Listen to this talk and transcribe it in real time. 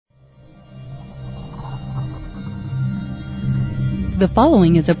The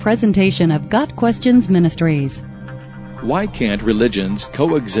following is a presentation of Got Questions Ministries. Why can't religions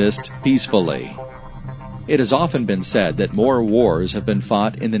coexist peacefully? It has often been said that more wars have been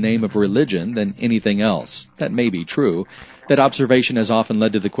fought in the name of religion than anything else. That may be true. That observation has often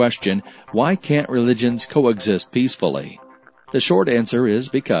led to the question, why can't religions coexist peacefully? The short answer is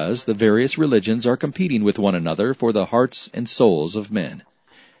because the various religions are competing with one another for the hearts and souls of men.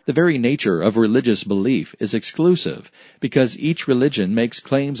 The very nature of religious belief is exclusive because each religion makes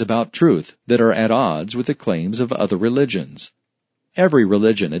claims about truth that are at odds with the claims of other religions. Every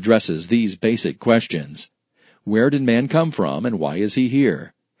religion addresses these basic questions. Where did man come from and why is he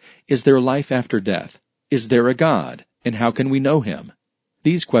here? Is there life after death? Is there a God? And how can we know him?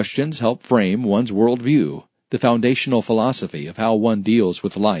 These questions help frame one's worldview, the foundational philosophy of how one deals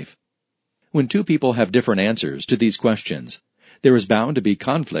with life. When two people have different answers to these questions, there is bound to be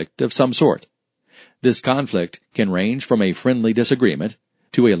conflict of some sort. This conflict can range from a friendly disagreement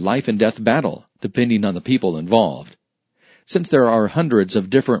to a life-and-death battle, depending on the people involved. Since there are hundreds of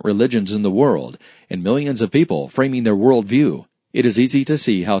different religions in the world and millions of people framing their worldview, it is easy to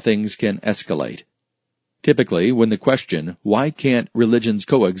see how things can escalate. Typically, when the question, why can't religions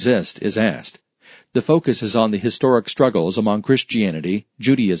coexist, is asked, the focus is on the historic struggles among Christianity,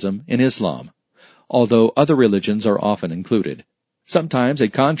 Judaism, and Islam, although other religions are often included. Sometimes a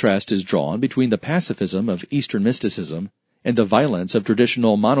contrast is drawn between the pacifism of Eastern mysticism and the violence of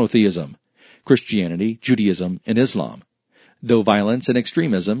traditional monotheism, Christianity, Judaism, and Islam, though violence and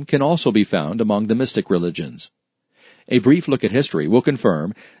extremism can also be found among the mystic religions. A brief look at history will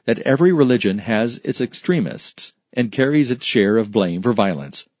confirm that every religion has its extremists and carries its share of blame for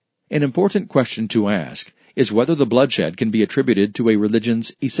violence. An important question to ask is whether the bloodshed can be attributed to a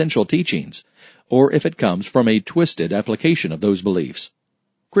religion's essential teachings, or if it comes from a twisted application of those beliefs.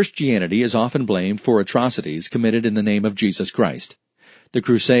 Christianity is often blamed for atrocities committed in the name of Jesus Christ. The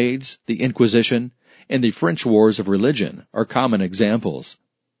Crusades, the Inquisition, and the French Wars of Religion are common examples.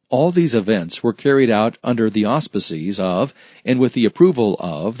 All these events were carried out under the auspices of and with the approval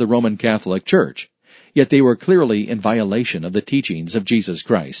of the Roman Catholic Church, yet they were clearly in violation of the teachings of Jesus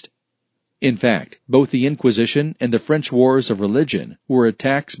Christ. In fact, both the Inquisition and the French Wars of Religion were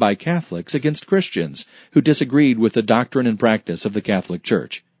attacks by Catholics against Christians who disagreed with the doctrine and practice of the Catholic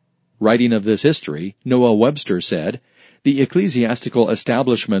Church. Writing of this history, Noah Webster said, "The ecclesiastical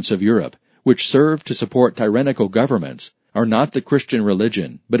establishments of Europe, which serve to support tyrannical governments, are not the Christian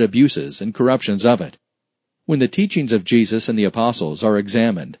religion, but abuses and corruptions of it." When the teachings of Jesus and the apostles are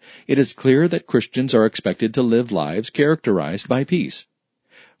examined, it is clear that Christians are expected to live lives characterized by peace.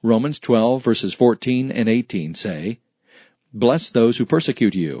 Romans 12 verses 14 and 18 say, "Bless those who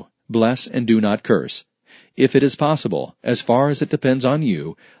persecute you, bless and do not curse. If it is possible, as far as it depends on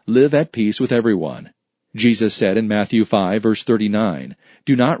you, live at peace with everyone." Jesus said in Matthew 5 verse 39,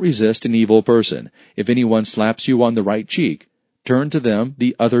 "Do not resist an evil person. If anyone slaps you on the right cheek, turn to them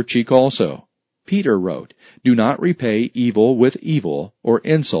the other cheek also." Peter wrote, "Do not repay evil with evil or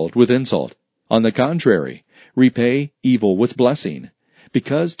insult with insult. On the contrary, repay evil with blessing,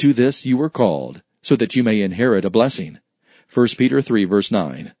 because to this you were called, so that you may inherit a blessing." 1 Peter 3 verse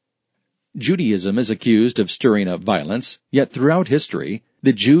 9. Judaism is accused of stirring up violence, yet throughout history,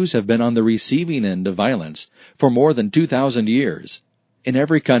 the Jews have been on the receiving end of violence for more than 2,000 years. In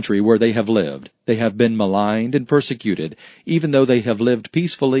every country where they have lived, they have been maligned and persecuted, even though they have lived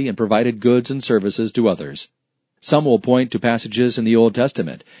peacefully and provided goods and services to others. Some will point to passages in the Old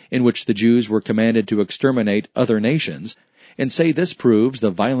Testament in which the Jews were commanded to exterminate other nations, and say this proves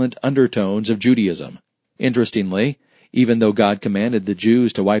the violent undertones of Judaism. Interestingly, even though God commanded the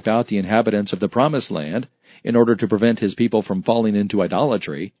Jews to wipe out the inhabitants of the Promised Land in order to prevent his people from falling into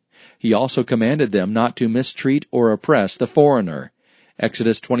idolatry, he also commanded them not to mistreat or oppress the foreigner,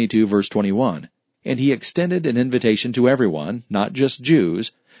 Exodus 22 verse 21, and he extended an invitation to everyone, not just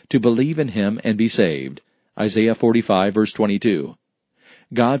Jews, to believe in him and be saved, Isaiah 45 verse 22.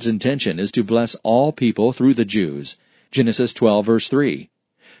 God's intention is to bless all people through the Jews, Genesis 12 verse 3.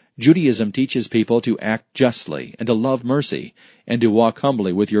 Judaism teaches people to act justly and to love mercy and to walk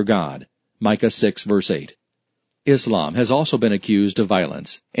humbly with your God, Micah 6 verse 8. Islam has also been accused of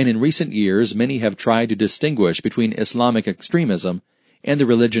violence, and in recent years many have tried to distinguish between Islamic extremism and the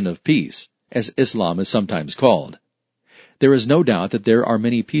religion of peace, as Islam is sometimes called. There is no doubt that there are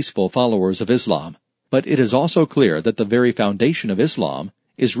many peaceful followers of Islam, but it is also clear that the very foundation of Islam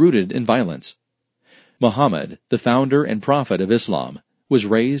is rooted in violence. Muhammad, the founder and prophet of Islam, was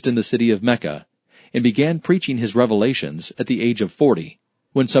raised in the city of Mecca and began preaching his revelations at the age of 40.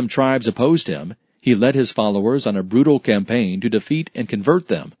 When some tribes opposed him, he led his followers on a brutal campaign to defeat and convert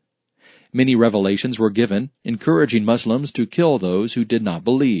them. Many revelations were given, encouraging Muslims to kill those who did not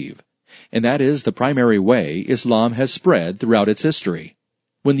believe. And that is the primary way Islam has spread throughout its history.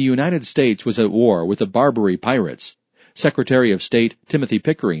 When the United States was at war with the Barbary pirates, Secretary of State Timothy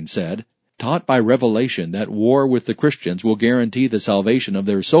Pickering said, "Taught by revelation that war with the Christians will guarantee the salvation of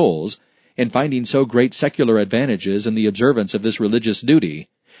their souls, and finding so great secular advantages in the observance of this religious duty,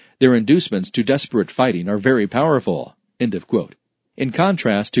 their inducements to desperate fighting are very powerful." End of quote. In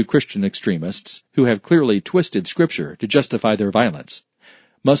contrast to Christian extremists who have clearly twisted Scripture to justify their violence,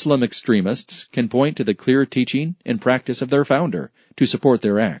 Muslim extremists can point to the clear teaching and practice of their founder to support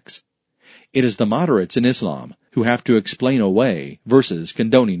their acts. It is the moderates in Islam who have to explain away verses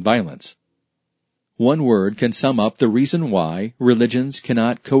condoning violence. One word can sum up the reason why religions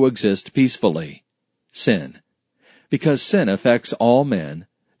cannot coexist peacefully: sin. Because sin affects all men,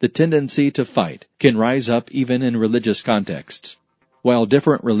 the tendency to fight can rise up even in religious contexts. While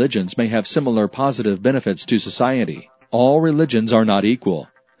different religions may have similar positive benefits to society, all religions are not equal.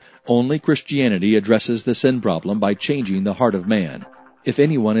 Only Christianity addresses the sin problem by changing the heart of man. If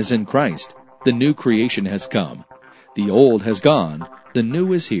anyone is in Christ, the new creation has come. The old has gone, the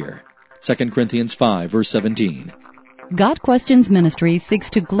new is here. 2 Corinthians 5, verse 17. Got Questions Ministry seeks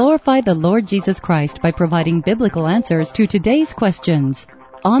to glorify the Lord Jesus Christ by providing biblical answers to today's questions.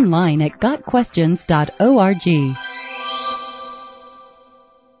 Online at gotquestions.org.